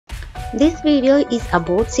This video is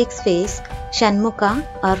about six-face Shanmukha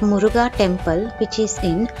or Muruga temple which is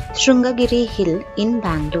in Shrungagiri hill in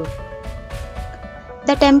Bangalore.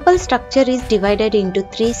 The temple structure is divided into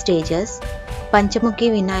three stages: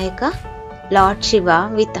 Panchamukhi Vinayaka, Lord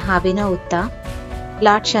Shiva with Havina Hutta,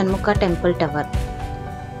 Lord Shanmukha temple tower.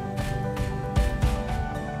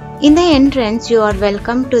 In the entrance, you are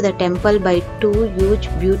welcomed to the temple by two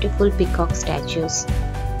huge beautiful peacock statues.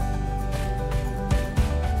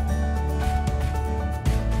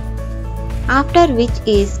 After which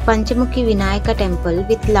is Panchamukhi Vinayaka temple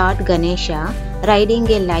with Lord Ganesha riding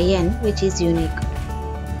a lion, which is unique.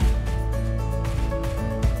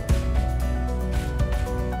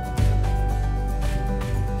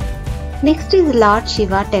 Next is Lord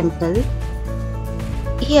Shiva temple.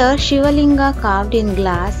 Here Shiva Linga carved in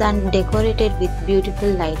glass and decorated with beautiful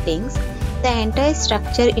lightings. The entire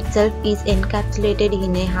structure itself is encapsulated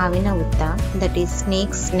in a Havina Hutta, that is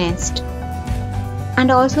snake's nest. And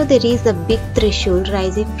also there is a big trishul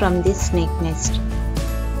rising from this snake nest.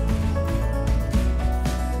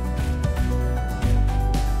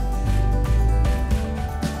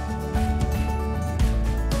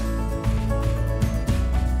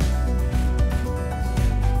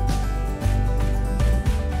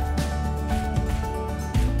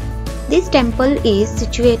 This temple is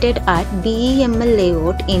situated at BEML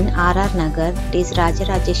layout in Nagar, it is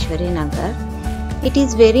Rajarajeshwari Nagar. It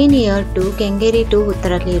is very near to Kengeri to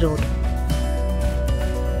Uttarahalli road.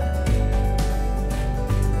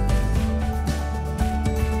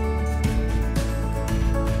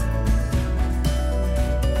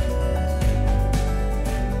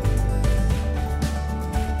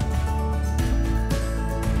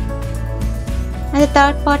 And the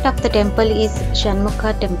third part of the temple is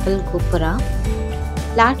Shanmukha temple gopura.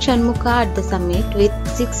 Lord Shanmukha at the summit with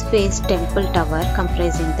six-faced temple tower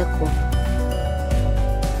comprising the cone.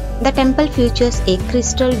 The temple features a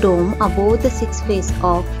crystal dome above the six face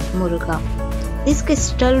of Muruga. This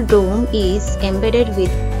crystal dome is embedded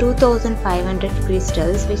with 2500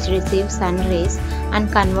 crystals which receive sun rays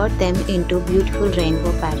and convert them into beautiful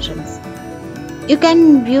rainbow patterns. You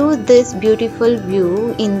can view this beautiful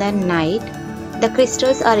view in the night. The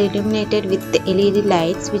crystals are illuminated with the LED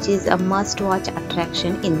lights, which is a must-watch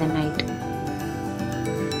attraction in the night.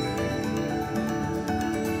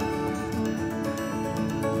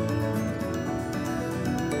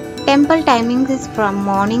 Temple timings is from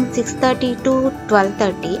morning 6:30 to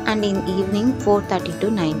 12:30 and in evening 4:30 to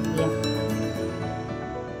 9 p.m.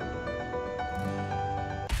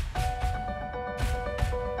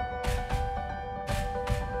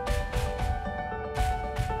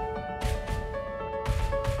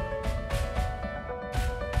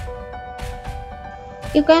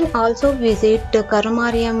 You can also visit the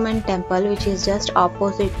Karumariamman temple, which is just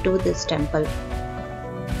opposite to this temple.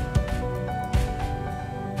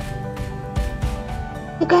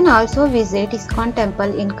 You can also visit ISKCON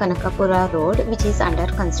temple in Kanakapura road, which is under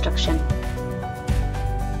construction.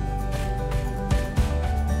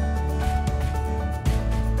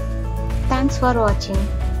 Thanks for watching.